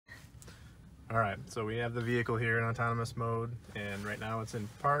Alright, so we have the vehicle here in autonomous mode, and right now it's in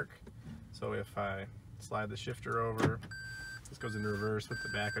park. So if I slide the shifter over, this goes into reverse with the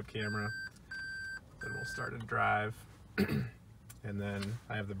backup camera, then we'll start and drive. And then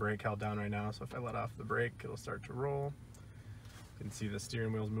I have the brake held down right now, so if I let off the brake, it'll start to roll. You can see the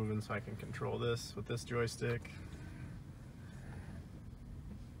steering wheel's moving, so I can control this with this joystick.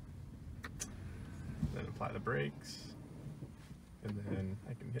 Then apply the brakes, and then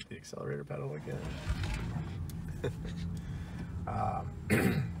I can hit the accelerator pedal again.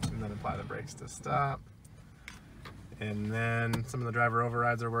 And then apply the brakes to stop. And then some of the driver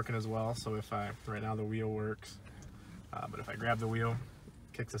overrides are working as well, so if right now the wheel works, but if I grab the wheel,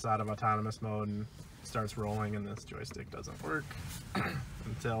 it kicks us out of autonomous mode and starts rolling, and this joystick doesn't work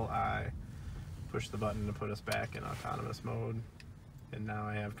until I push the button to put us back in autonomous mode, and now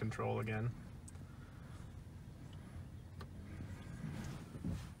I have control again.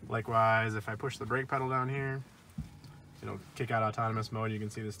 Likewise, if I push the brake pedal down here, it'll kick out autonomous mode. You can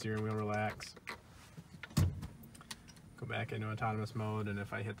see the steering wheel relax. Go back into autonomous mode, and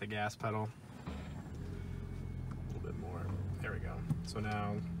if I hit the gas pedal, a little bit more, there we go. So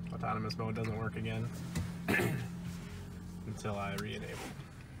now autonomous mode doesn't work again until I re-enable.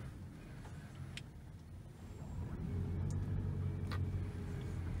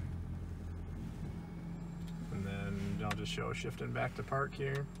 And then I'll just show shifting back to park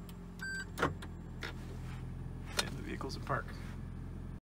here. And the vehicle's in park.